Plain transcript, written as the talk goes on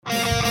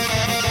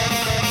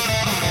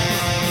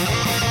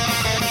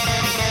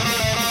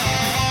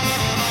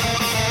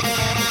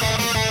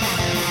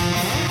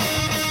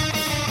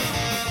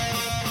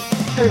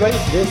Everybody,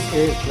 this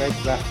is Greg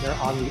Breffner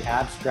on the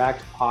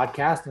Abstract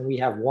Podcast, and we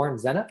have Warren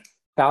Zenna,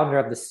 founder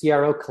of the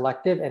CRO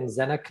Collective and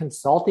Zenna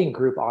Consulting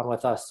Group, on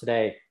with us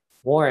today.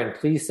 Warren,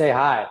 please say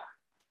hi.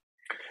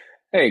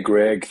 Hey,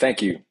 Greg.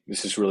 Thank you.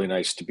 This is really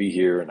nice to be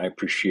here, and I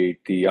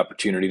appreciate the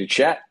opportunity to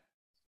chat.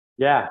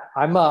 Yeah,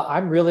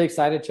 I'm really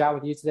excited to chat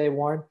with you today,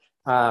 Warren.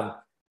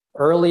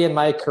 Early in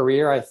my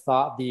career, I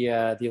thought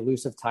the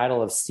elusive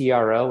title of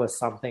CRO was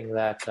something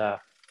that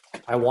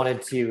I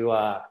wanted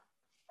to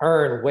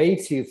earn way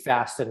too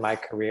fast in my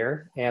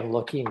career. And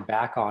looking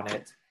back on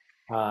it,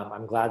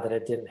 I'm glad that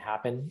it didn't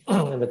happen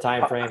in the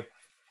time frame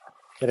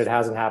that it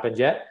hasn't happened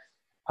yet.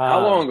 How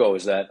long ago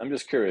was that? I'm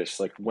just curious.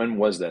 Like, when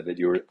was that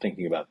you were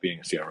thinking about being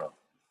a CRO?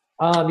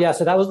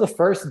 So that was the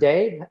first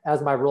day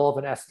as my role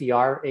of an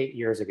SDR 8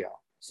 years ago.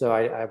 So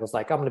I was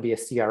like, I'm going to be a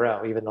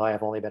CRO, even though I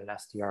have only been an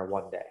SDR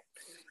one day.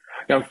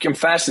 Now, I'm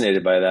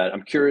fascinated by that.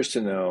 I'm curious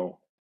to know,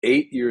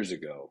 8 years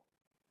ago,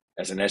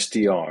 as an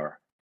SDR,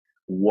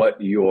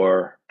 what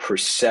your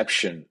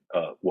perception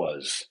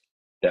was,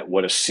 that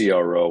what a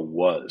CRO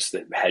was,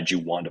 that had you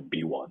want to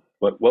be one.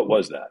 What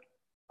was that?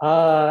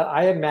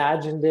 I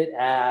imagined it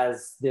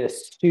as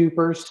this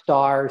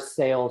superstar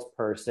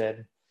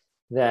salesperson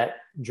that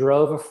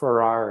drove a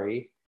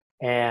Ferrari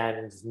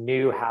and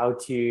knew how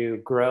to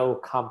grow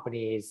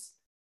companies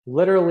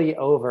literally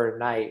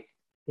overnight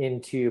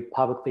into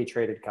publicly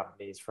traded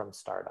companies from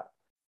startup.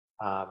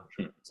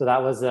 So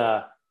that was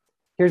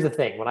here's the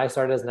thing. When I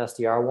started as an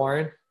SDR,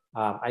 Warren,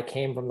 I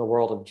came from the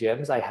world of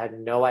gyms. I had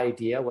no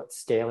idea what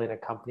scaling a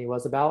company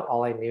was about.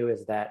 All I knew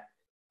is that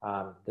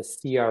the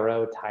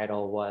CRO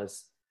title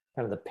was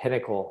kind of the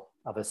pinnacle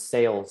of a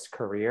sales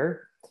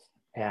career.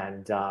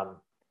 And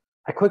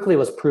I quickly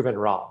was proven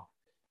wrong.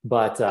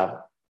 But,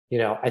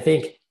 I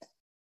think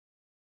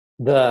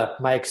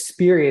my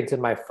experience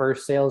in my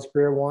first sales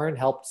career, Warren,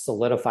 helped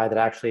solidify that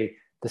actually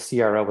the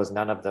CRO was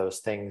none of those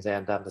things.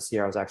 And the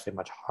CRO was actually a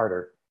much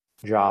harder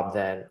job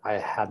than I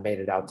had made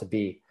it out to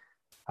be.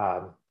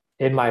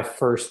 In my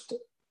first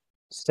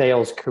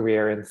sales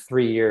career in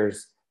 3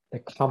 years, the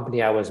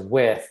company I was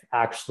with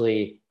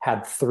actually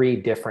had 3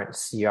 different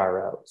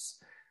CROs.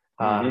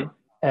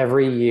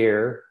 Every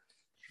year,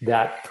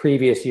 that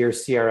previous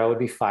year's CRO would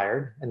be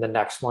fired, and the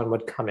next one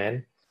would come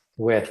in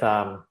with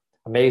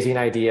amazing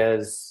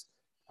ideas,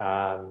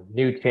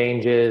 new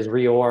changes,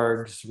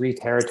 reorgs,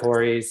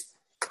 re-territories,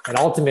 and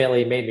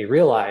ultimately made me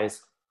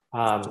realize,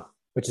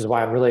 which is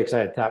why I'm really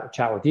excited to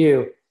chat with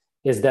you,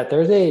 is that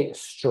there's a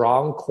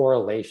strong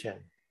correlation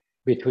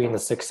between the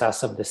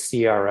success of the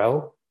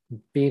CRO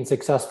being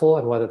successful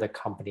and whether the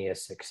company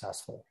is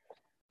successful.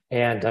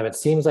 And it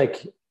seems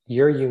like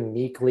you're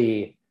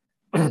uniquely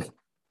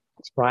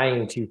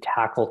trying to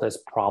tackle this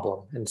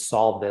problem and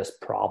solve this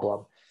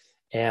problem.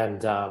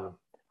 And I'm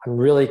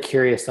really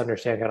curious to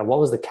understand kind of what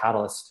was the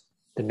catalyst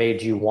that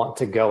made you want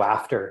to go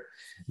after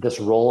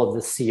this role of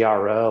the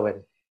CRO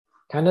and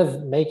kind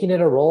of making it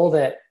a role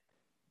that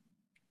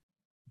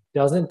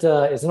isn't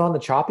on the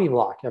chopping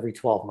block every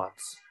 12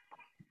 months?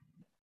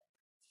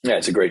 Yeah,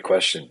 it's a great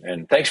question.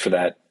 And thanks for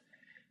that.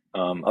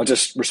 I'll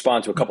just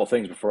respond to a couple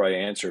things before I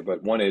answer.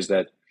 But one is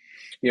that,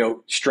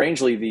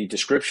 strangely, the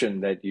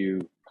description that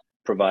you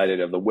provided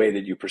of the way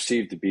that you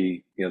perceived to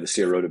be, the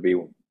CRO to be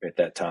at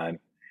that time,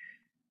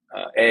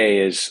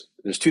 there's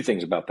 2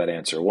 things about that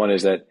answer. One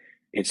is that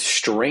it's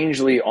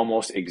strangely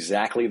almost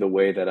exactly the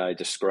way that I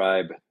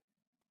describe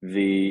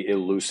the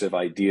elusive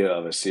idea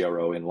of a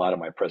CRO in a lot of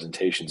my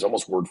presentations,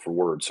 almost word for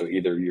word. So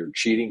either you're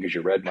cheating because you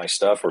read my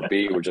stuff, or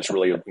B, we're just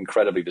really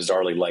incredibly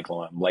bizarrely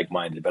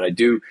like-minded. But I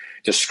do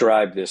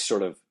describe this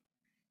sort of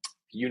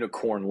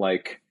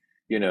unicorn-like,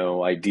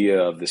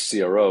 idea of the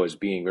CRO as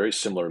being very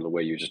similar to the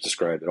way you just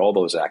described it. All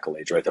those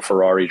accolades, right? The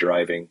Ferrari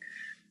driving,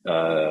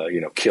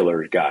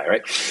 killer guy,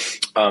 right?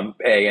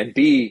 A, and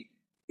B,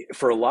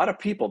 for a lot of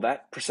people,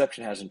 that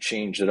perception hasn't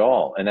changed at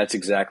all. And that's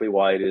exactly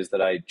why it is that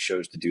I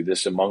chose to do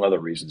this, among other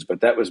reasons.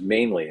 But that was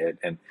mainly it.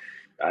 And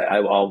I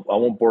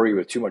won't bore you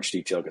with too much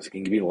detail because it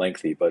can be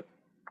lengthy. But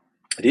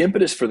the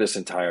impetus for this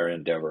entire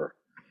endeavor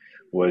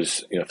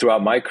was,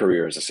 throughout my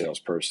career as a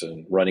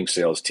salesperson, running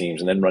sales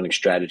teams and then running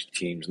strategy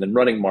teams and then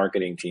running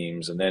marketing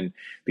teams and then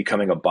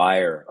becoming a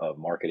buyer of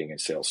marketing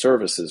and sales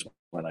services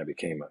when I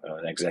became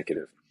an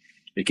executive.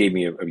 It gave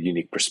me a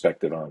unique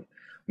perspective on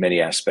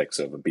many aspects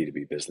of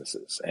B2B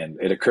businesses. And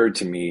it occurred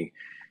to me,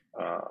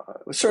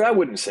 I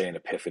wouldn't say an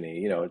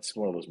epiphany, it's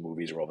one of those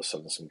movies where all of a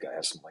sudden some guy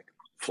has some like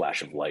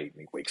flash of light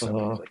and he wakes up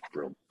and he's like,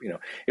 real,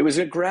 it was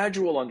a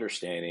gradual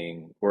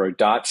understanding where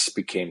dots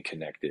became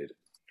connected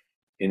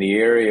in the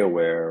area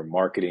where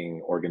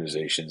marketing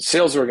organizations,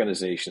 sales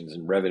organizations,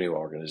 and revenue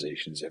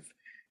organizations have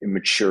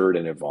matured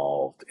and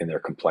evolved in their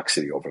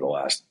complexity over the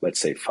last, let's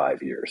say,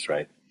 5 years,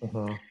 right?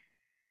 And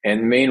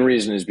the main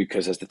reason is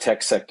because as the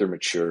tech sector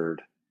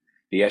matured,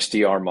 the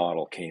SDR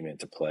model came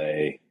into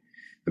play.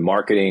 The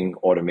marketing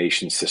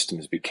automation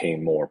systems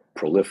became more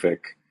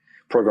prolific.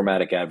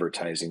 Programmatic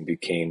advertising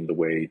became the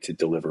way to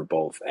deliver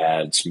both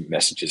ads,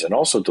 messages, and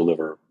also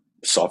deliver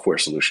software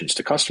solutions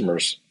to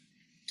customers.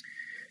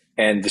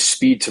 And the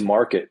speed to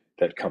market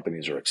that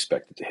companies are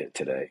expected to hit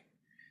today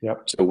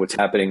Yep. So what's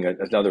happening,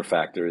 another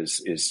factor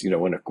is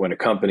when a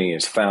company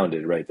is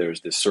founded, right,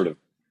 there's this sort of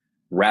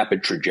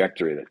rapid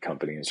trajectory that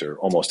companies are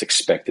almost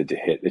expected to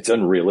hit. It's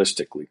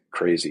unrealistically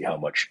crazy how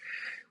much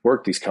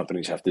work these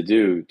companies have to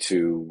do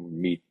to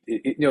meet.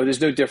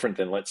 There's no different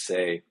than, let's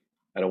say,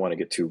 I don't want to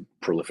get too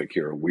prolific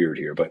here or weird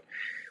here, but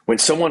when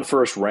someone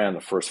first ran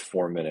the first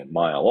 4-minute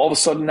mile, all of a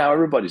sudden now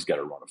everybody's got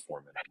to run a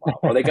 4-minute mile,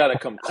 or they got to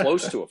come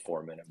close to a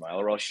 4-minute mile,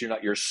 or else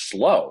you're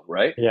slow,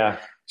 right? Yeah.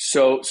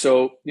 So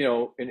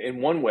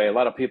in one way, a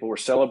lot of people were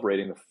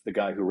celebrating the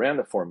guy who ran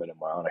the 4-minute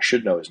mile, and I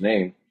should know his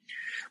name,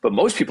 but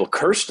most people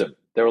cursed him.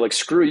 They were like,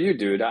 "Screw you,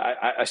 dude! A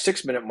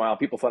 6-minute mile,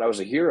 people thought I was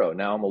a hero.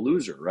 Now I'm a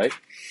loser, right?"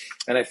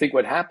 And I think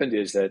what happened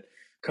is that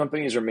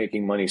companies are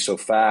making money so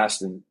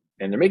fast, and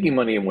they're making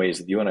money in ways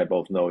that you and I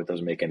both know it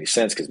doesn't make any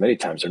sense, because many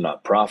times they're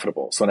not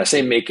profitable. So when I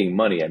say making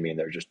money, I mean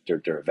they're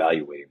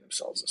evaluating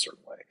themselves a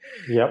certain way.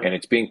 Yep.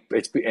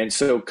 And and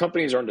so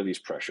companies are under these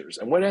pressures.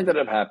 And what ended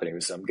up happening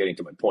is, I'm getting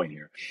to my point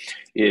here,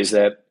 is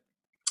that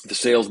the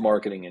sales,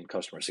 marketing, and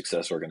customer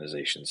success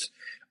organizations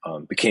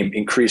became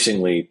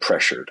increasingly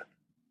pressured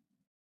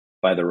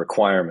by the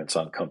requirements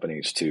on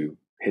companies to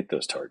hit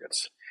those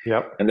targets.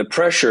 Yep. And the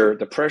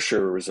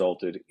pressure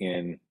resulted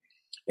in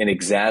an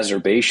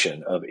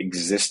exacerbation of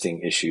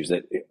existing issues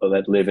that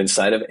live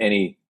inside of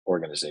any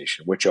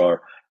organization, which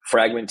are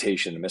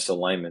fragmentation and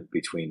misalignment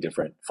between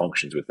different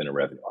functions within a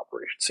revenue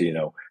operation. So,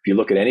 if you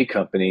look at any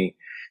company,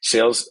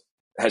 sales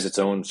has its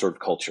own sort of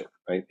culture,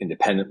 right?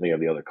 Independently of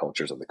the other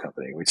cultures of the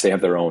company, which they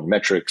have their own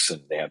metrics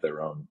and they have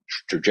their own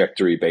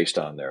trajectory based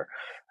on their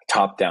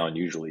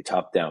usually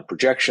top-down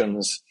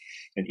projections,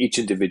 and each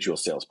individual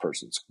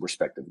salesperson's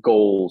respective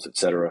goals, et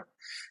cetera.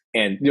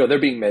 And, they're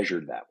being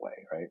measured that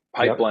way, right?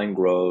 Pipeline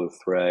growth,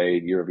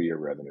 right? Year-over-year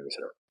revenue, et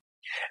cetera.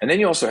 And then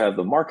you also have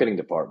the marketing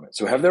department.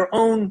 So have their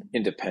own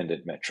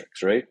independent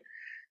metrics, right?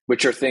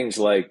 Which are things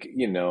like,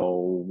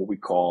 what we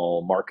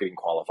call marketing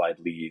qualified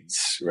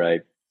leads,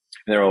 right?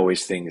 And there are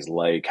always things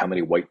like, how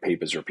many white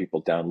papers are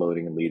people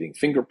downloading and leaving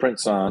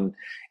fingerprints on?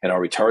 And are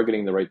we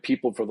targeting the right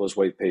people for those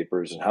white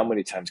papers? And how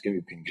many times can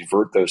we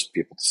convert those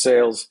people to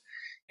sales?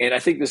 And I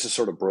think this is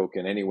sort of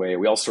broken anyway.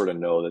 We all sort of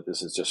know that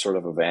this is just sort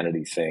of a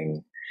vanity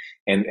thing.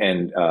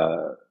 And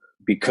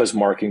because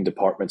marketing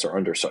departments are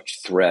under such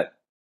threat,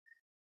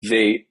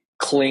 they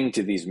cling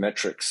to these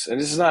metrics. And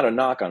this is not a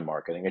knock on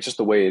marketing. It's just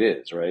the way it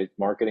is, right?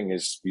 Marketing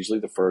is usually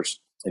the first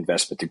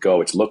investment to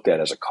go. It's looked at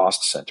as a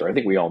cost center. I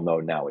think we all know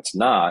now it's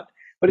not,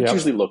 but it's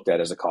usually looked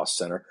at as a cost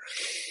center.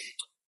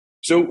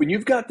 So when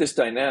you've got this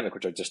dynamic,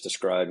 which I just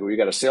described, where you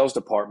got a sales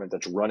department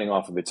that's running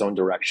off of its own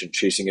direction,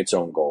 chasing its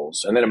own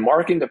goals, and then a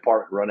marketing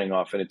department running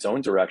off in its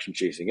own direction,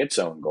 chasing its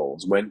own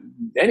goals, when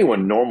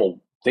anyone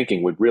normal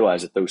thinking would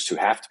realize that those two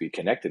have to be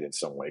connected in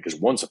some way, because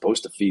one's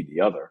supposed to feed the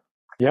other.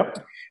 Yep.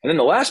 And then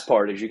the last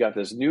part is you got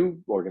this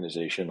new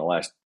organization in the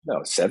last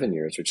 7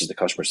 years, which is the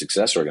customer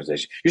success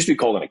organization. It used to be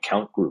called an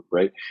account group,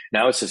 right?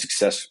 Now it's a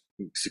success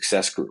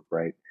group,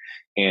 right?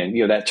 And,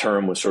 that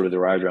term was sort of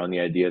derived around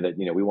the idea that,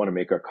 we want to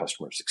make our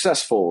customers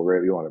successful,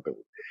 right? We want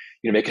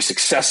to, make a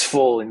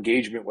successful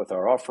engagement with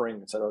our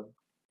offering, et cetera,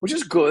 which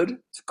is good.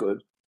 It's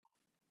good.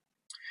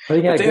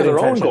 But they have their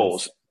own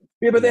goals.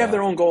 Yeah, but they have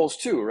their own goals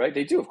too, right?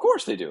 They do. Of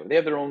course they do. They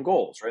have their own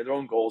goals, right? Their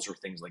own goals are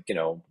things like,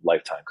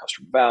 lifetime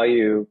customer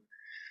value,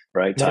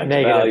 right? Not Time to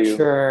negative value.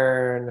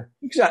 churn.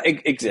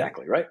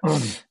 Exactly, right?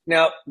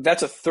 Now,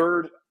 that's a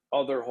third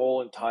other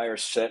whole entire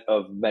set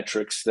of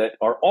metrics that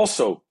are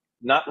also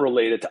not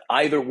related to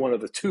either one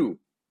of the two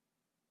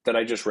that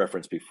I just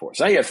referenced before.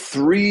 So now you have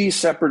 3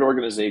 separate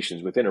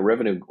organizations within a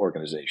revenue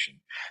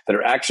organization that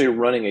are actually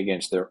running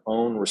against their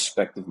own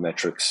respective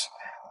metrics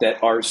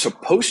that are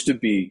supposed to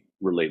be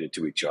related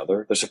to each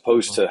other. They're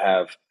supposed to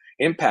have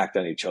impact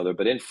on each other,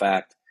 but in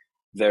fact,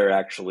 they're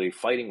actually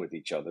fighting with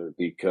each other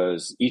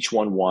because each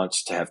one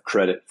wants to have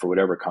credit for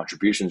whatever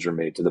contributions are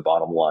made to the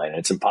bottom line. And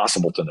it's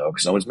impossible to know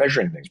because no one's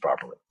measuring things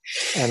properly.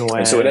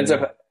 And so it ends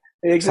up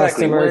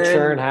customer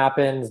churn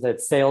happens,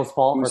 that's sales'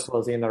 fault for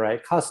closing the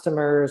right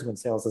customers. When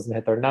sales doesn't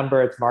hit their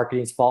number, it's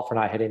marketing's fault for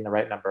not hitting the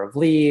right number of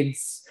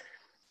leads.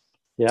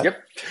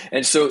 Yep.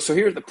 And so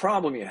here's the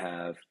problem you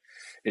have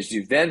is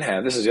you then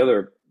have, this is the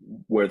other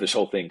where this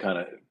whole thing kind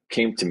of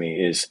came to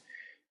me, is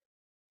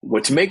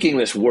what's making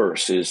this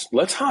worse is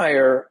let's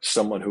hire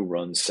someone who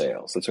runs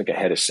sales. Let's make a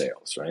head of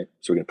sales, right?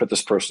 So we're going to put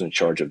this person in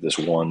charge of this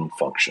one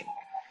function,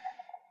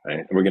 right?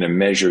 And we're going to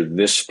measure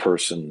this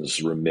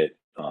person's remit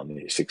on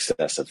the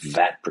success of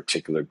that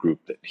particular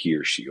group that he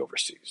or she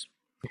oversees.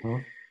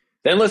 Mm-hmm.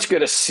 Then let's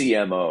get a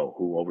CMO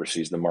who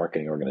oversees the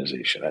marketing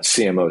organization. That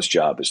CMO's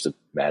job is to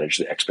manage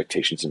the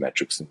expectations and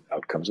metrics and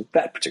outcomes of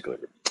that particular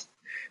group.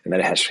 And then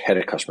it has head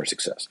of customer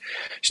success.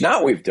 So now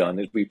what we've done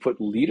is we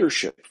put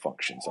leadership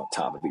functions on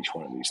top of each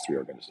one of these 3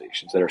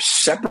 organizations that are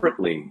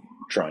separately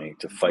trying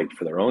to fight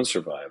for their own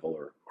survival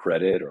or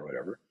credit or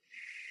whatever.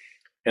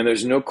 And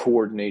there's no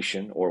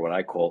coordination or what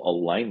I call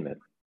alignment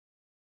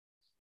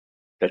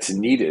that's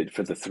needed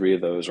for the 3 of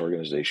those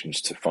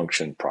organizations to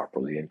function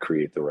properly and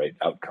create the right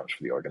outcomes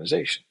for the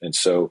organization. And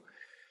so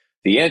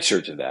the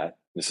answer to that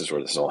this is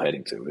where this is all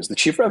heading to, is the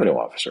chief revenue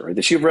officer, right?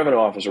 The chief revenue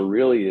officer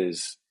really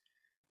is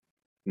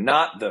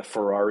not the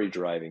Ferrari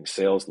driving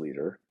sales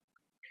leader,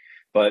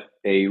 but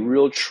a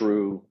real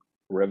true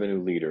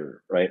revenue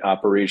leader, right?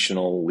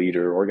 Operational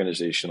leader,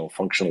 organizational,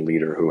 functional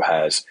leader who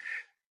has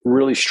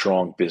really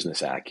strong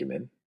business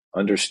acumen,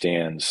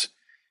 understands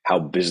how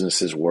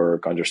businesses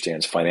work,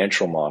 understands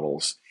financial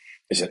models,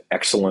 is an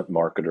excellent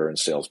marketer and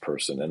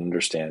salesperson, and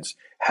understands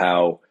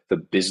how the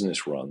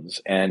business runs,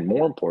 and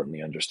more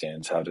importantly,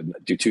 understands how to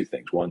do two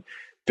things. One,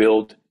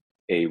 build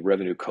a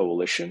revenue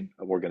coalition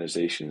of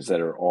organizations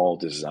that are all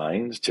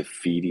designed to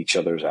feed each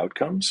other's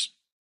outcomes,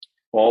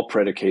 all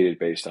predicated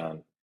based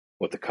on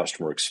what the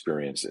customer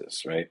experience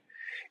is, right?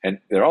 And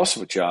their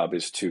also job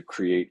is to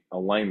create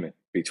alignment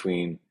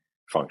between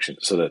functions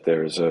so that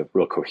there's a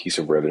real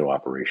cohesive revenue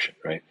operation,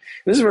 right?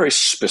 This is a very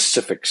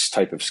specific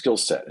type of skill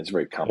set. It's a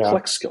very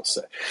complex skill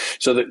set.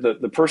 So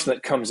the person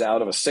that comes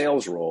out of a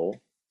sales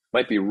role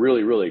might be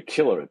really, really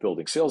killer at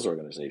building sales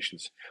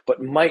organizations,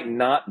 but might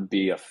not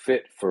be a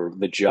fit for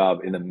the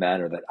job in the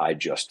manner that I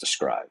just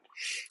described.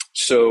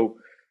 So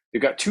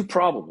you've got two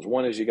problems.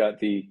 One is you got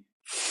the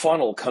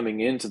funnel coming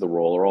into the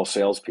role are all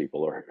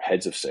salespeople or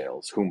heads of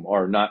sales whom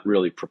are not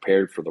really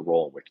prepared for the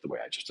role, which the way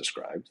I just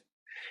described.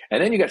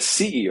 And then you got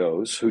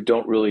CEOs who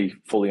don't really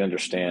fully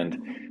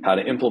understand how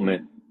to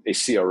implement a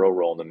CRO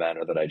role in the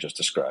manner that I just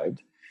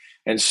described.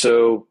 And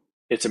so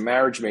it's a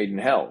marriage made in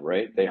hell,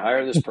 right? They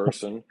hire this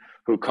person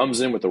who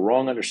comes in with the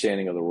wrong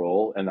understanding of the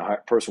role, and the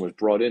person was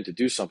brought in to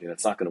do something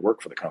that's not going to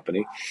work for the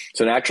company.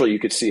 So naturally, you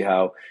could see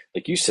how,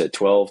 like you said,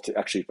 12 to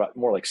actually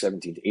more like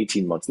 17 to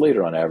 18 months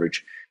later on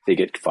average, they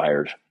get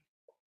fired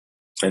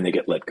and they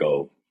get let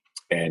go.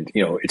 And,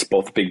 it's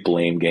both a big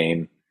blame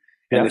game.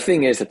 And the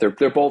thing is that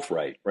they're both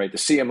right? The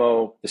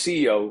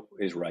CEO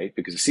is right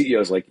because the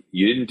CEO is like,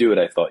 you didn't do what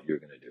I thought you were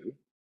going to do.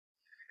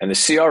 And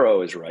the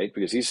CRO is right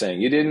because he's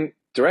saying, you didn't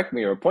direct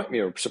me or appoint me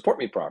or support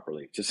me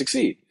properly to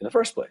succeed in the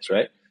first place,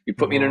 right? You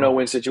put me in a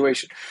no-win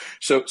situation.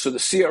 So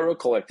the CRO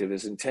Collective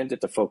is intended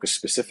to focus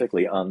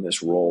specifically on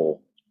this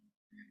role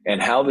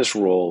and how this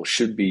role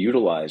should be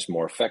utilized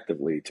more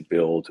effectively to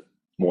build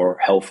more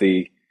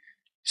healthy,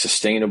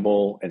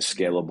 sustainable, and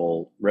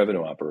scalable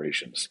revenue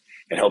operations,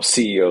 and help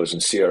CEOs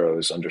and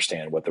CROs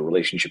understand what the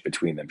relationship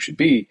between them should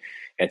be.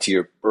 And to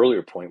your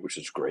earlier point, which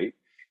is great,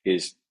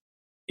 is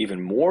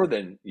even more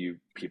than you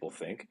people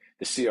think,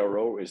 the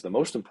CRO is the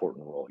most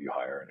important role you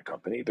hire in a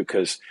company,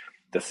 because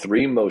the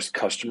three most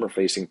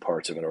customer-facing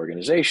parts of an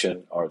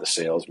organization are the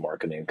sales,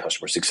 marketing, and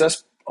customer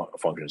success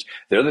functions.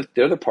 They're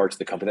the parts of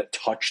the company that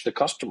touch the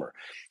customer.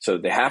 So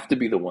they have to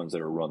be the ones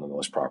that are run the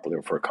most properly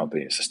for a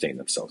company to sustain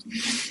themselves.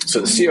 So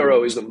the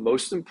CRO is the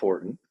most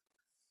important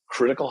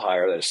critical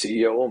hire that a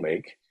CEO will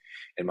make.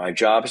 And my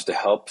job is to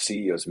help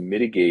CEOs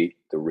mitigate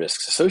the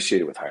risks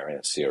associated with hiring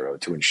a CRO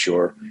to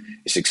ensure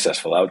a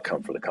successful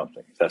outcome for the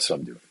company. That's what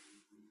I'm doing.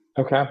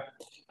 Okay.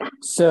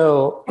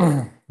 So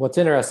what's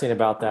interesting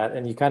about that,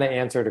 and you kind of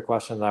answered a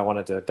question that I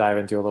wanted to dive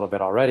into a little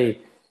bit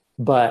already,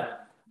 but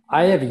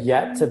I have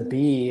yet to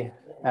be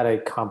at a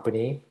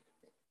company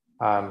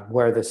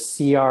where the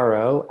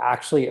CRO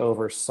actually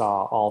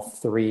oversaw all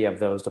three of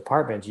those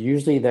departments.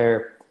 Usually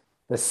they're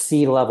the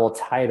C-level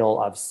title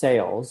of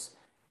sales,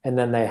 and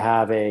then they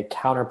have a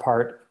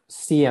counterpart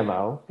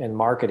CMO in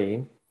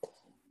marketing,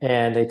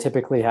 and they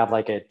typically have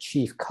like a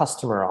chief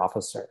customer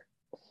officer.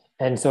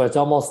 And so it's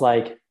almost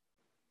like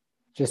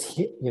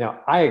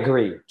I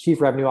agree,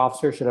 chief revenue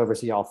officer should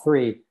oversee all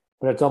three,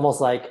 but it's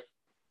almost like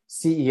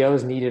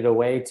CEOs needed a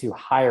way to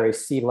hire a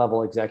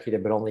C-level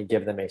executive, but only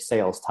give them a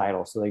sales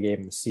title. So they gave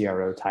them the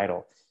CRO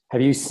title.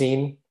 Have you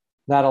seen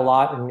that a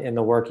lot in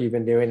the work you've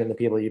been doing and the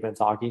people you've been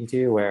talking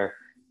to, where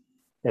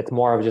it's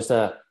more of just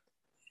a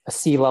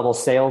C-level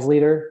sales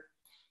leader?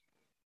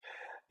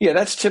 Yeah,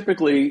 that's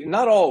typically,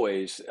 not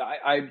always.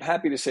 I'm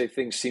happy to say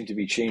things seem to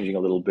be changing a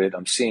little bit.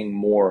 I'm seeing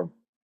more,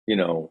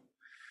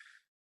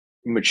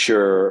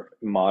 mature,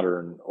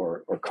 modern,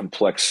 or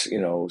complex,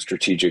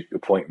 strategic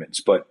appointments.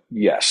 But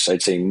yes,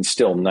 I'd say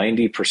still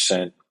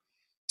 90%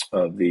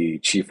 of the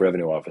chief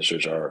revenue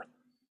officers are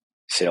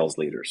sales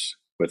leaders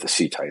with a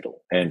C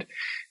title. And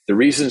the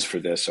reasons for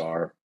this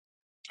are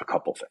a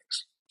couple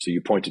things. So you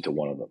pointed to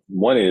one of them.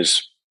 One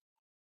is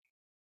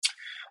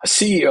a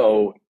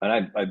CEO,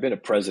 and I've been a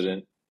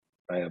president,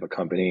 I have a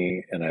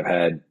company, and I've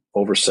had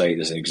oversight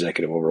as an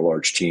executive over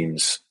large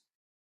teams.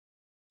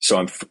 So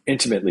I'm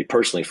intimately,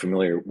 personally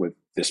familiar with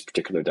this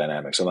particular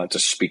dynamic. So I'm not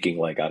just speaking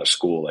like out of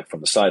school, like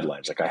from the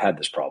sidelines. Like I had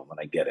this problem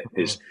and I get it.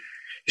 Is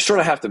you sort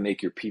of have to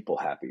make your people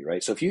happy,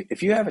 right? So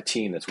if you have a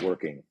team that's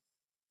working,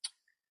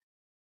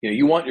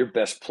 you want your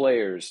best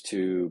players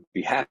to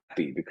be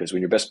happy, because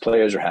when your best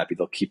players are happy,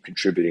 they'll keep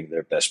contributing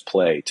their best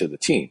play to the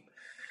team.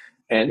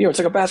 And it's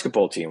like a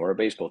basketball team or a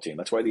baseball team.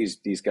 That's why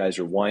these guys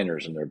are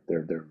whiners, and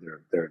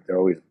they're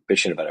always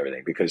bitching about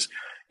everything, because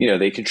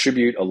they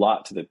contribute a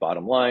lot to the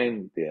bottom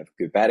line. They have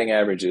good batting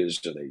averages,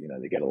 so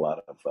they get a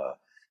lot of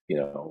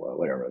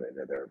whatever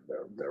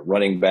they're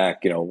running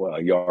back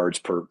yards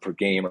per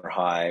game are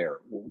high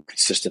or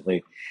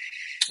consistently.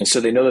 And so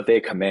they know that they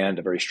command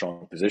a very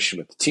strong position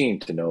with the team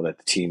to know that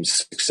the team's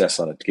success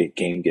on a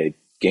day-to-day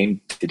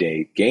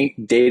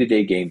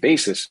game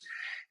basis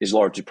is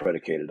largely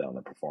predicated on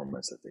the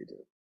performance that they do.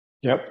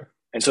 Yep.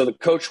 And so the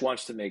coach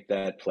wants to make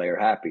that player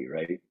happy,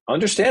 right?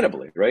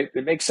 Understandably, right?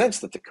 It makes sense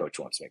that the coach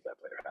wants to make that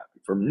player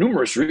happy for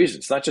numerous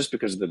reasons, not just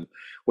because of the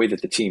way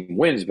that the team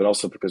wins, but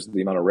also because of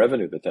the amount of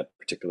revenue that that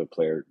particular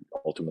player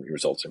ultimately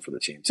results in for the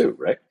team too,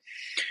 right?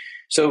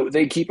 So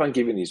they keep on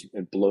giving these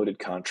bloated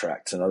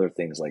contracts and other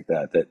things like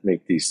that that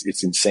make these,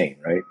 it's insane,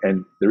 right?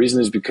 And the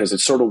reason is because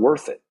it's sort of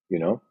worth it, you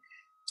know?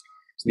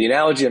 So the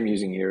analogy I'm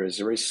using here is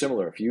very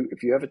similar. If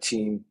you have a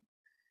team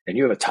and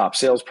you have a top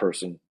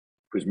salesperson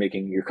who's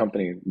making your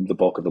company the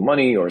bulk of the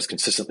money, or is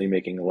consistently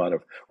making a lot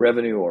of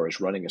revenue, or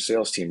is running a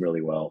sales team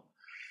really well,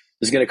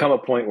 there's going to come a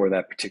point where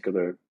that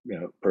particular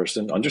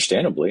person,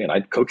 understandably, and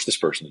I'd coach this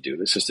person to do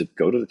this, is to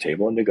go to the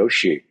table and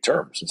negotiate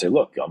terms and say,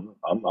 look, I'm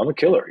a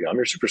killer. I'm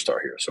your superstar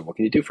here. So what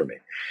can you do for me?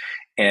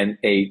 And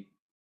a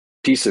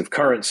piece of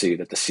currency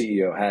that the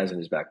CEO has in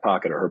his back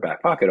pocket or her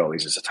back pocket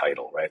always is a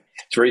title, right?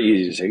 It's very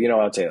easy to say,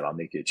 I'll tell you, I'll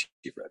make you a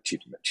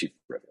chief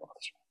revenue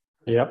officer.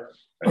 Yep.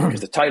 Right?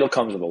 Because the title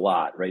comes with a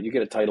lot, right? You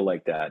get a title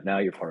like that. Now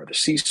you're part of the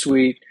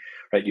C-suite,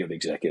 right? You have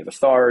executive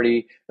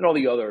authority and all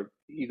the other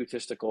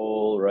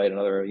egotistical, right? And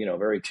other,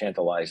 very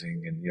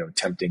tantalizing and,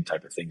 tempting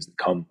type of things that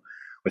come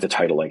with a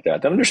title like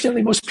that. And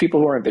understandably, most people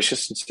who are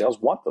ambitious in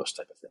sales want those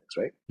type of things,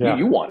 right? Yeah.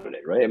 You wanted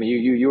it, right? I mean,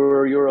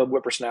 you're a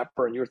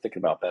whippersnapper and you're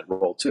thinking about that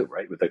role too,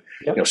 right? With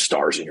the,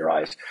 stars in your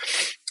eyes.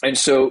 And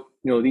so,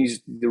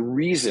 the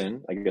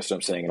reason, I guess what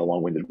I'm saying in a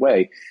long-winded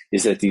way,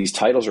 is that these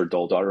titles are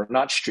doled out are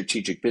not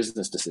strategic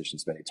business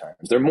decisions many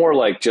times. They're more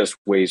like just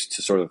ways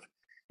to sort of,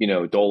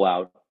 dole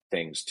out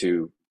things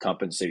to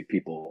compensate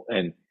people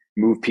and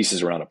move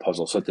pieces around a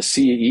puzzle so that the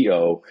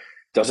CEO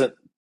doesn't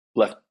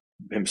left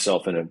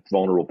himself in a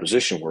vulnerable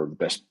position where the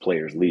best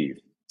players leave.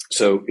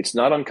 So it's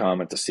not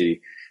uncommon to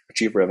see a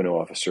chief revenue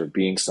officer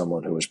being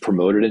someone who is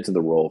promoted into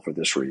the role for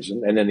this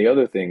reason. And then the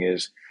other thing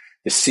is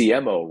the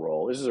CMO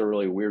role. This is a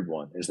really weird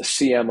one. Is the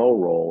CMO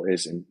role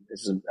is in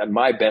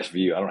my best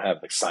view. I don't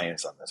have the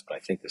science on this, but I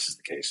think this is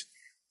the case.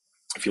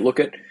 If you look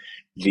at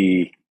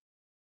the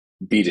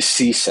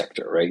B2C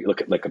sector, right? You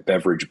look at like a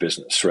beverage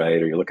business,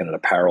 right? Or you're looking at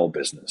apparel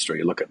business, or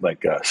you look at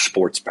like a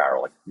sports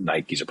apparel, like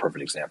Nike's a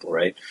perfect example,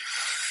 right?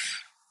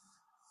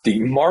 The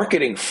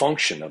marketing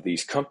function of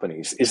these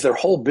companies is their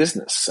whole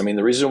business. I mean,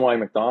 the reason why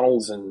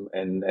McDonald's and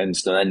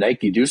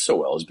Nike do so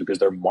well is because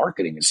their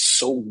marketing is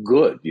so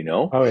good,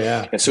 Oh,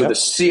 yeah. And so the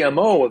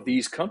CMO of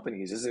these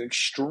companies is an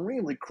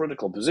extremely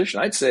critical position.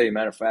 I'd say,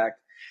 matter of fact,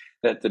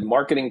 that the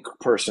marketing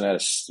person at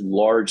a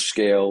large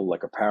scale,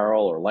 like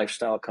apparel or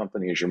lifestyle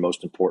company, is your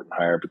most important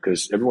hire,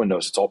 because everyone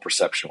knows it's all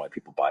perception why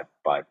people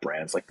buy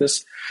brands like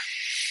this.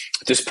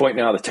 At this point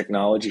now, the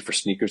technology for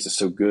sneakers is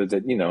so good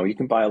that, you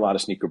can buy a lot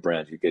of sneaker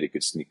brands, you get a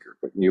good sneaker,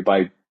 but you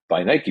buy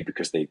Nike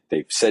because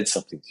they've said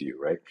something to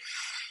you, right?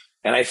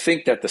 And I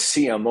think that the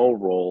CMO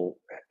role,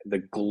 the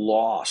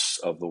gloss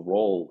of the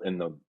role in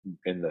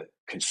the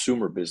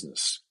consumer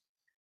business,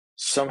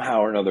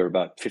 somehow or another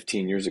about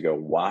 15 years ago,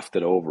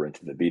 wafted over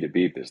into the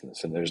B2B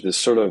business. And there's this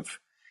sort of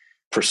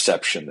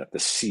perception that the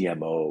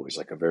CMO is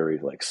like a very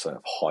sort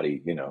of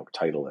haughty,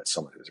 title that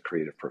someone who's a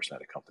creative person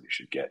at a company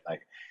should get.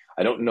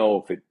 I don't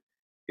know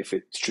if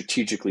it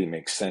strategically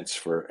makes sense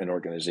for an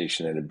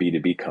organization in a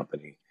B2B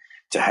company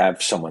to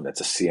have someone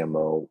that's a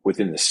CMO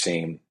within the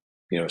same,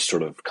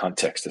 sort of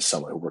context as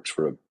someone who works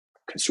for a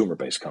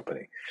consumer-based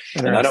company.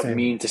 And I don't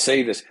mean to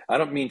say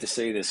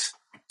this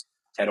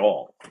at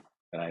all.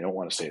 And I don't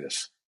want to say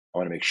this. I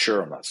want to make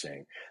sure I'm not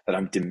saying that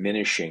I'm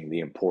diminishing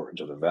the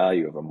importance or the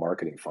value of a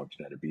marketing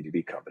function at a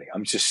B2B company.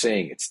 I'm just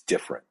saying it's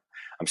different.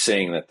 I'm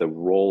saying that the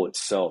role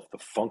itself, the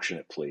function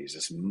it plays,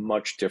 is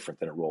much different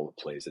than a role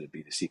it plays at a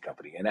B2C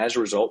company. And as a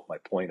result, my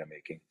point I'm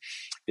making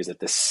is that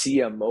the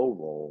CMO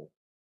role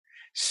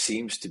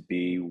seems to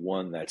be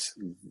one that's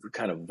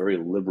kind of very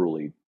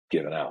liberally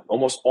given out.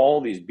 Almost all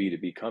these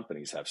B2B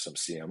companies have some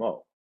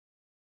CMO.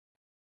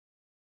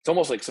 It's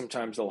almost like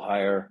sometimes they'll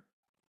hire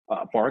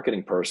a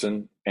marketing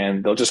person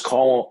and they'll just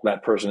call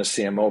that person a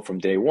CMO from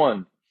day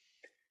one.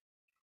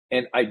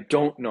 And I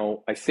don't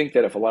know. I think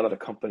that if a lot of the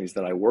companies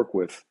that I work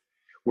with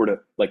were to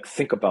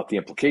think about the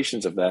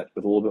implications of that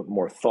with a little bit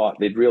more thought,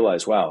 they'd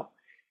realize, wow,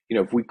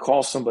 if we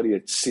call somebody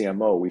a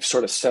CMO, we've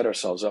sort of set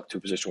ourselves up to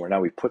a position where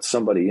now we put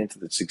somebody into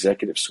this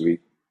executive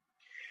suite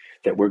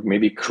that we're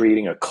maybe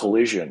creating a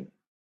collision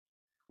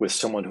with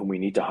someone whom we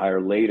need to hire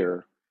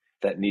later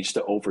that needs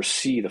to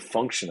oversee the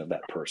function of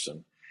that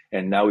person.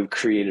 And now we've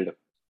created a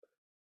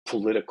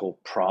political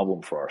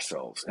problem for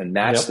ourselves, and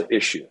that's the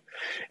issue.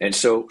 And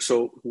so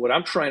what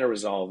I'm trying to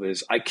resolve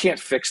is I can't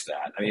fix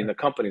that. I mean, the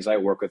companies I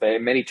work with, they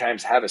many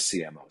times have a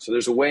CMO. So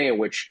there's a way in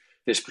which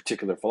this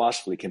particular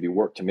philosophy can be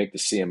worked to make the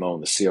CMO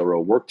and the CRO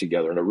work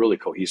together in a really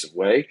cohesive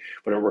way.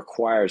 But it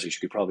requires, as you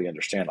could probably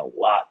understand, a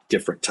lot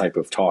different type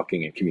of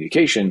talking and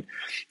communication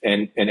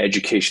and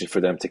education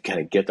for them to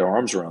kind of get their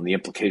arms around the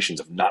implications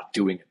of not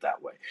doing it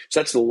that way. So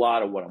that's a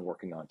lot of what I'm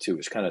working on too,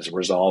 is kind of to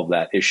resolve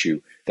that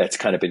issue that's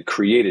kind of been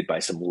created by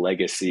some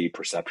legacy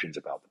perceptions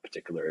about the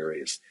particular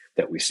areas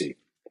that we see.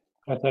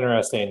 That's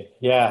interesting.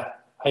 Yeah.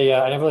 I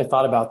never really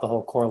thought about the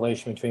whole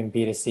correlation between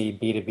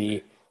B2C,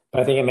 B2B,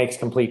 but I think it makes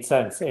complete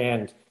sense.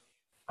 And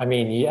I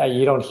mean,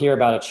 you don't hear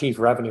about a chief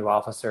revenue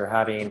officer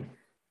having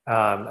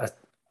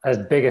as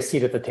big a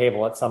seat at the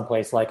table at some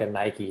place like a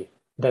Nike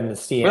than the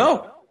CMO.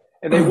 No,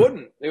 and they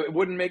wouldn't. It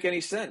wouldn't make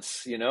any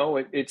sense.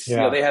 It's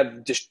Yeah. they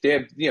have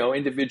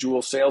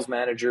individual sales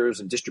managers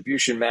and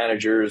distribution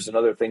managers and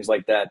other things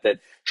like that that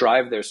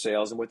drive their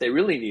sales. And what they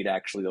really need,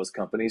 actually, those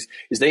companies,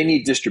 is they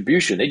need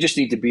distribution. They just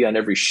need to be on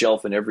every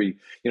shelf and every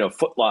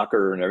Foot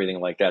Locker and everything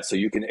like that, so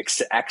you can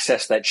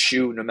access that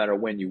shoe no matter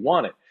when you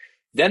want it.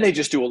 Then they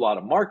just do a lot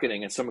of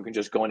marketing, and someone can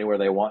just go anywhere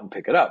they want and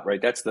pick it up. Right?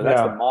 That's the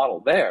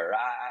model there.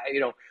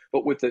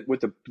 But with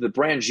the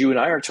brands you and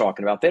I are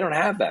talking about, they don't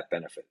have that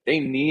benefit. They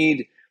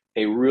need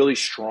a really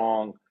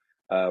strong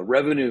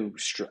revenue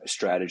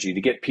strategy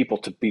to get people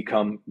to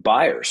become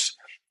buyers,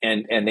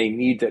 and they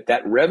need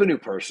that revenue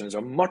person is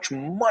a much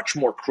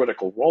more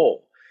critical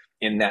role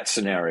in that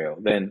scenario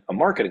than a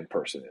marketing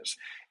person is.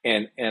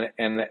 And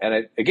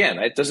again,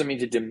 it doesn't mean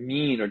to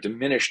demean or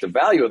diminish the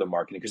value of the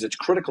marketing, because it's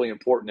critically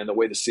important in the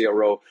way the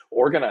CRO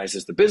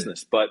organizes the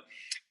business, but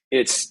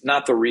it's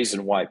not the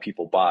reason why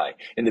people buy.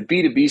 In the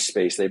B2B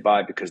space, they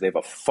buy because they have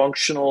a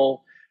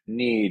functional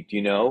need,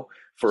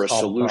 for a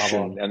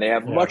solution, and they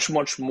have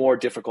much more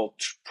difficult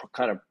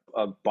kind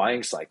of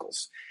buying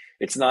cycles.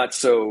 It's not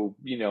so,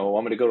 I'm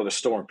going to go to the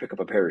store and pick up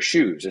a pair of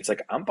shoes. It's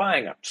like, I'm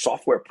buying a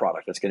software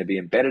product that's going to be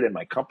embedded in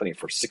my company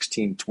for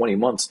 16, 20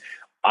 months.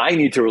 I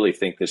need to really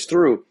think this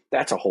through.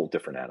 That's a whole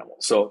different animal.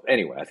 So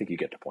anyway, I think you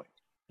get the point.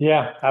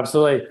 Yeah,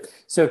 absolutely.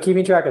 So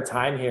keeping track of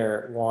time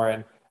here,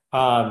 Warren,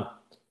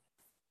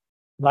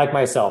 like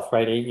myself,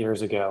 right, 8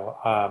 years ago,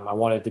 I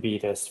wanted to be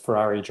this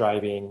Ferrari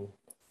driving,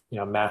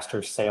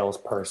 master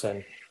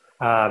salesperson.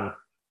 Um,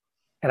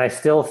 and I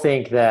still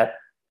think that,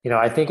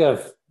 I think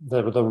of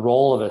the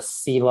role of a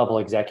C-level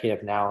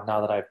executive now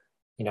that I've,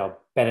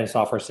 been in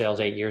software sales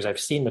 8 years. I've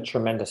seen the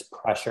tremendous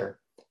pressure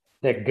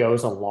that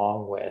goes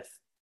along with,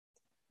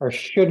 or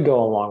should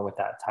go along with,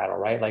 that title,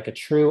 right? Like a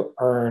true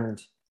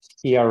earned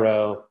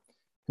CRO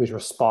who's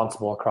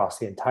responsible across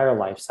the entire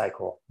life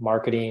cycle,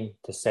 marketing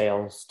to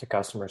sales to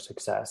customer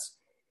success.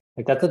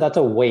 Like that's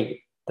a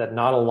weight that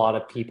not a lot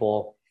of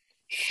people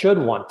should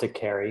want to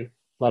carry,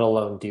 let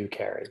alone do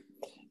carry.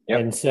 Yep.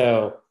 And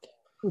so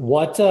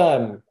what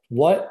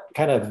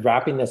kind of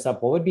wrapping this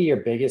up, what would be your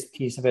biggest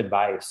piece of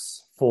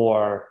advice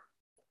for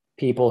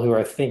people who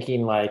are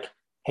thinking like,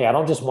 hey, I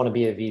don't just want to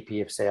be a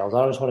VP of sales.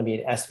 I don't just want to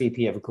be an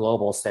SVP of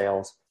global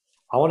sales.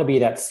 I want to be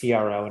that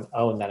CRO and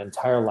own that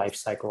entire life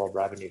cycle of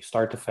revenue,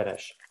 start to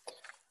finish.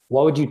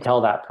 What would you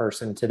tell that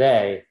person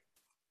today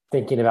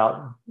thinking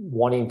about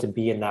wanting to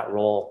be in that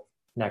role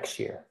next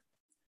year?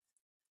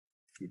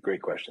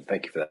 Great question.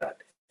 Thank you for that.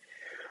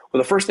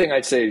 Well, the first thing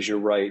I'd say is you're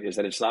right, is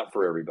that it's not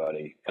for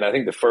everybody. And I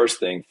think the first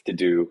thing to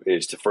do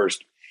is to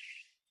first,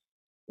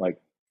 like,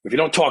 if you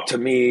don't talk to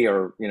me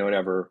or,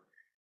 whatever,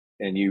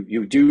 and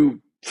you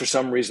do for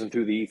some reason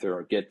through the ether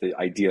or get the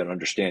idea and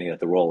understanding that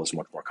the role is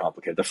much more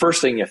complicated, the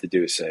first thing you have to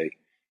do is say,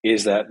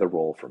 is that the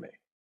role for me?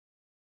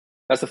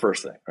 That's the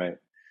first thing, right?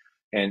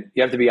 And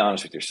you have to be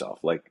honest with yourself.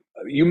 Like,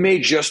 you may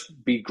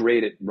just be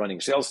great at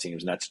running sales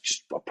teams, and that's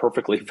just a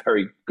perfectly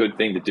very good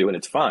thing to do, and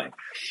it's fine.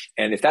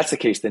 And if that's the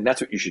case, then that's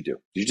what you should do.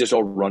 You just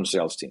all run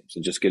sales teams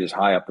and just get as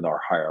high up in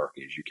our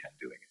hierarchy as you can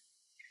doing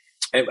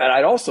it. And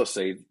I'd also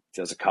say,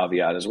 as a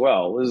caveat as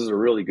well, this is a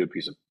really good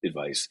piece of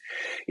advice,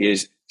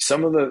 is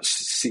some of the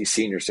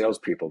senior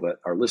salespeople that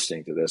are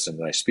listening to this and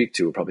that I speak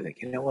to will probably think,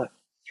 you know what?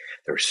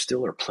 There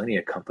still are plenty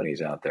of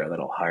companies out there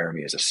that'll hire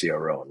me as a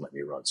CRO and let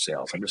me run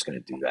sales. I'm just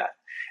going to do that.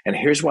 And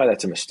here's why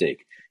that's a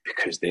mistake: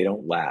 because they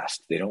don't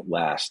last. They don't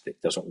last. It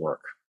doesn't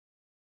work.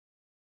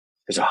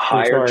 There's a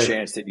higher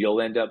chance that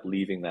you'll end up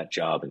leaving that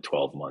job in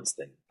 12 months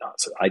than not.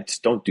 So I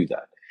just don't do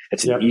that.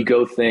 It's an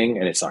ego thing,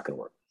 and it's not going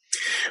to work.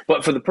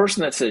 But for the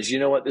person that says, you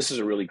know what, this is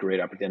a really great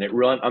opportunity,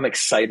 I'm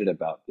excited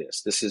about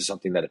this. This is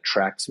something that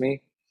attracts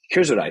me.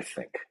 Here's what I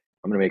think.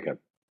 I'm going to make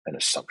an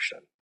assumption,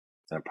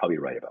 and I'm probably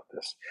right about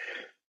this.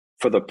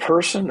 For the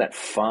person that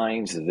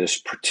finds this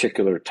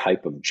particular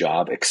type of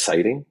job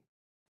exciting,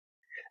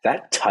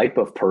 that type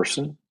of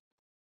person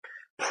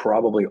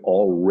probably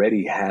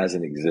already has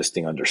an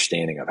existing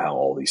understanding of how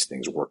all these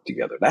things work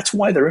together. That's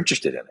why they're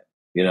interested in it,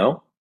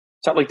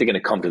 It's not like they're going to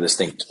come to this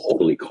thing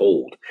totally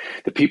cold.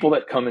 The people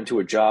that come into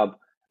a job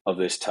of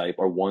this type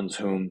are ones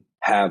whom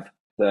have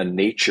the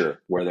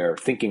nature where they're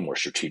thinking more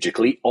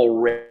strategically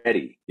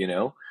already,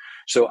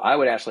 So I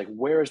would ask, like,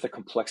 where is the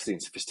complexity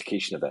and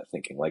sophistication of that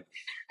thinking? Like,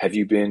 have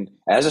you been,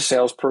 as a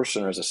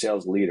salesperson or as a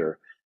sales leader,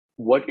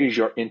 what is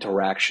your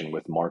interaction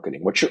with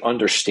marketing? What's your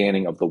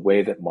understanding of the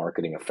way that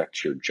marketing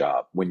affects your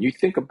job? When you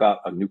think about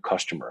a new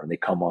customer and they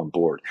come on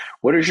board,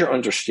 what is your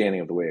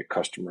understanding of the way a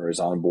customer is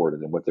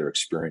onboarded and what their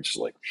experience is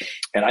like?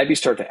 And I'd be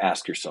starting to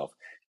ask yourself,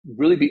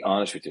 really be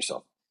honest with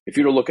yourself. If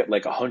you were to look at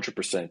like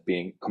 100%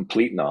 being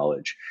complete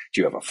knowledge,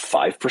 do you have a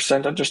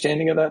 5%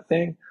 understanding of that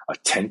thing? A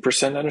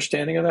 10%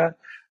 understanding of that?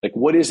 Like,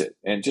 what is it?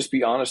 And just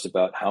be honest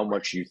about how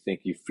much you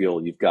think you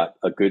feel you've got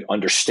a good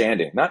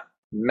understanding, not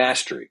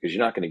mastery, because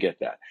you're not going to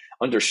get that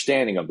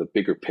understanding of the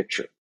bigger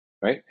picture,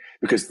 right?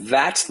 Because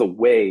that's the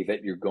way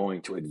that you're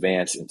going to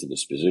advance into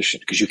this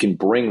position, because you can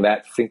bring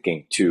that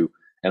thinking to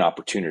an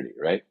opportunity,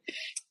 right?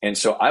 And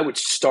so I would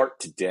start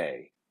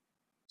today.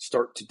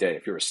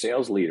 If you're a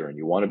sales leader and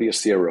you want to be a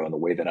CRO in the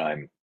way that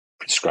I'm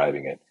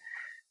prescribing it,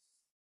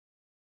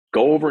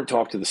 go over and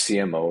talk to the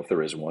CMO, if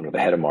there is one, or the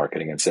head of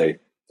marketing, and say,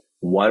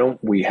 why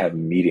don't we have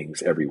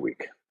meetings every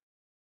week?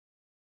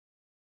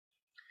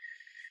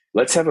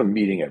 Let's have a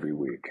meeting every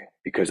week,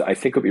 because I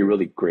think it'd be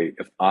really great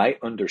if I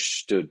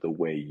understood the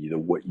way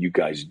what you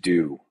guys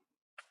do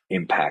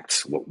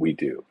impacts what we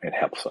do and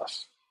helps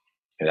us.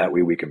 And that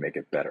way we can make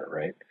it better,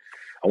 right?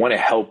 I want to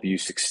help you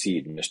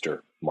succeed,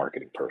 Mr.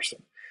 Marketing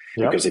Person.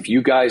 Yep. Because if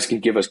you guys can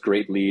give us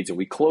great leads and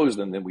we close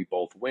them, then we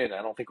both win.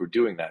 I don't think we're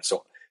doing that.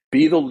 So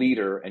be the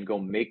leader and go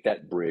make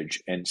that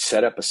bridge and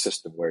set up a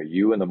system where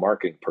you and the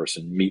marketing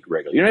person meet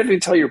regularly. You don't have to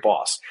tell your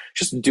boss,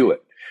 just do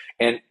it.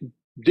 And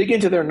dig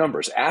into their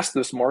numbers. Ask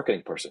this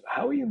marketing person,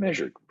 how are you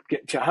measured?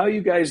 How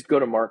you guys go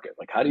to market?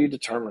 Like, how do you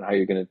determine how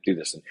you're going to do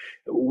this? And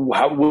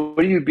what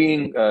are you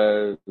being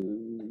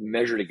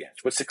measured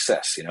against? What's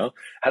success?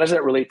 How does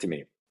that relate to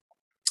me?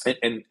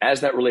 And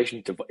as that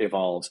relationship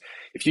evolves,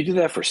 if you do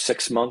that for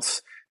 6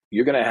 months,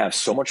 you're going to have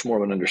so much more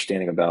of an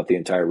understanding about the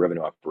entire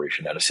revenue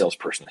operation that a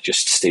salesperson that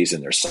just stays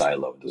in their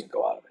silo and doesn't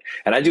go out of it.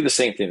 And I do the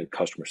same thing with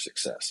customer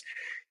success.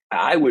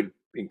 I would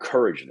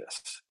encourage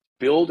this.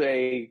 Build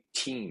a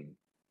team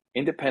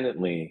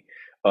independently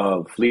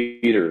of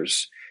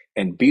leaders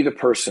and be the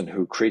person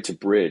who creates a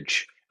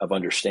bridge of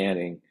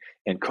understanding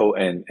and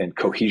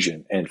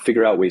cohesion, and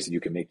figure out ways that you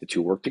can make the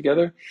two work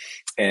together.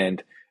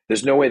 And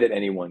there's no way that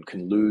anyone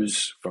can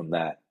lose from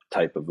that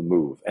type of a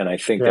move. And I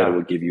think that it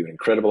will give you an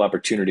incredible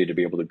opportunity to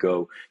be able to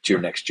go to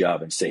your next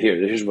job and say,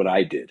 here's what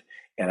I did.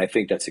 And I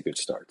think that's a good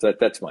start.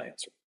 That's my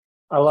answer.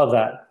 I love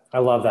that.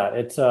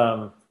 It's,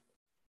 and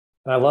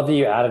I love that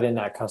you added in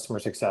that customer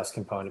success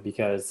component,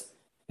 because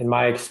in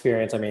my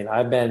experience, I mean,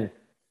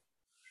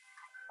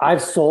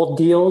 I've sold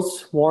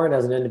deals, Warren,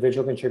 as an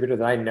individual contributor,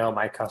 that I know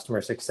my customer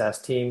success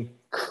team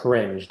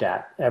cringed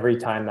at every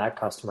time that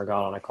customer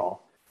got on a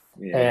call.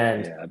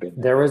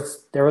 There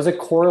was a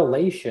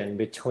correlation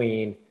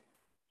between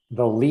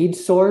the lead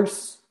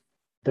source,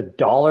 the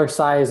dollar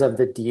size of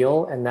the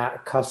deal, and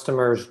that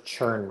customer's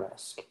churn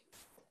risk.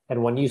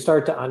 And when you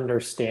start to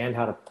understand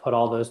how to put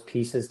all those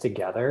pieces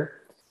together,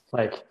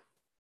 like,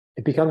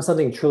 it becomes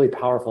something truly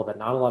powerful that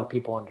not a lot of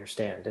people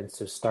understand. And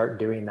so start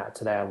doing that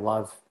today. I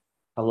love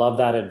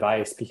that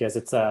advice, because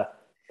it's a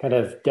kind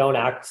of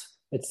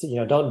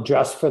don't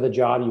dress for the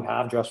job you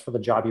have, dress for the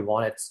job you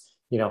want. It's,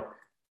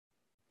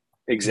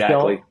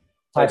 exactly.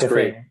 That's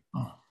great. Thing.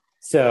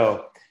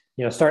 So,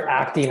 start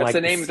acting that's like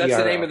the name. That's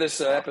the name of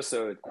this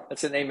episode.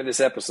 That's the name of this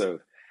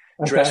episode.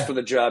 Okay. Dress for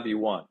the job you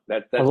want.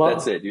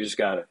 That's it. You just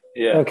got it.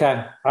 Yeah.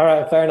 Okay. All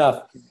right. Fair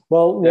enough.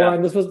 Well,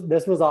 Warren,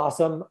 this was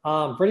awesome.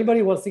 For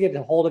anybody who wants to get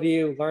a hold of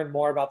you, learn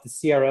more about the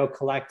CRO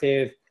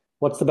Collective,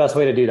 what's the best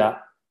way to do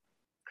that?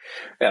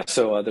 Yeah,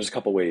 so there's a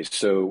couple ways.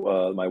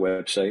 So my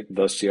website,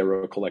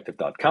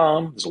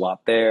 thecrocollective.com, there's a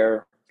lot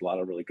there. A lot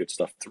of really good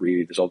stuff to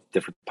read. There's all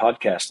different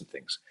podcasts and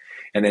things.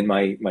 And then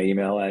my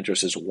email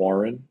address is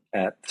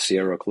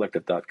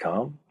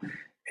warren@crcollective.com.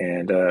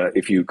 And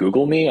if you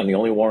Google me, I'm the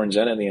only Warren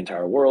Zenna in the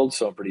entire world,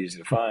 so I'm pretty easy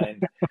to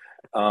find.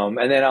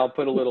 And then I'll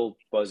put a little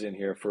buzz in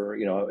here for,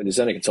 the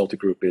Zenna Consulting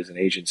Group is an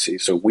agency.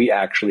 So we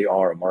actually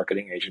are a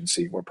marketing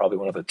agency. We're probably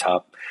one of the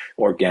top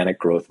organic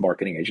growth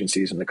marketing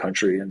agencies in the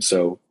country. And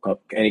so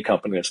any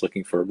company that's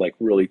looking for like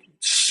really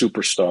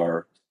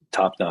superstar,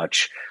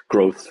 top-notch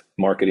growth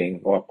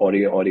marketing or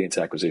audience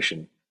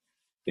acquisition,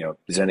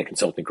 Zenna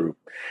Consulting Group,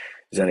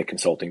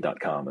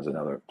 ZennaConsulting.com is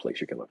another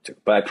place you can look to.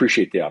 But I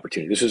appreciate the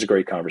opportunity. This is a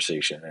great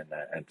conversation,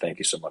 and thank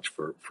you so much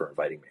for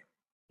inviting me.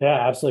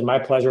 Yeah, absolutely. My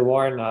pleasure,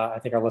 Warren. I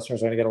think our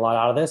listeners are going to get a lot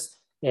out of this,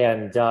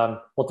 and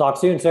we'll talk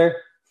soon, sir.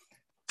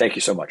 Thank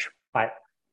you so much. Bye.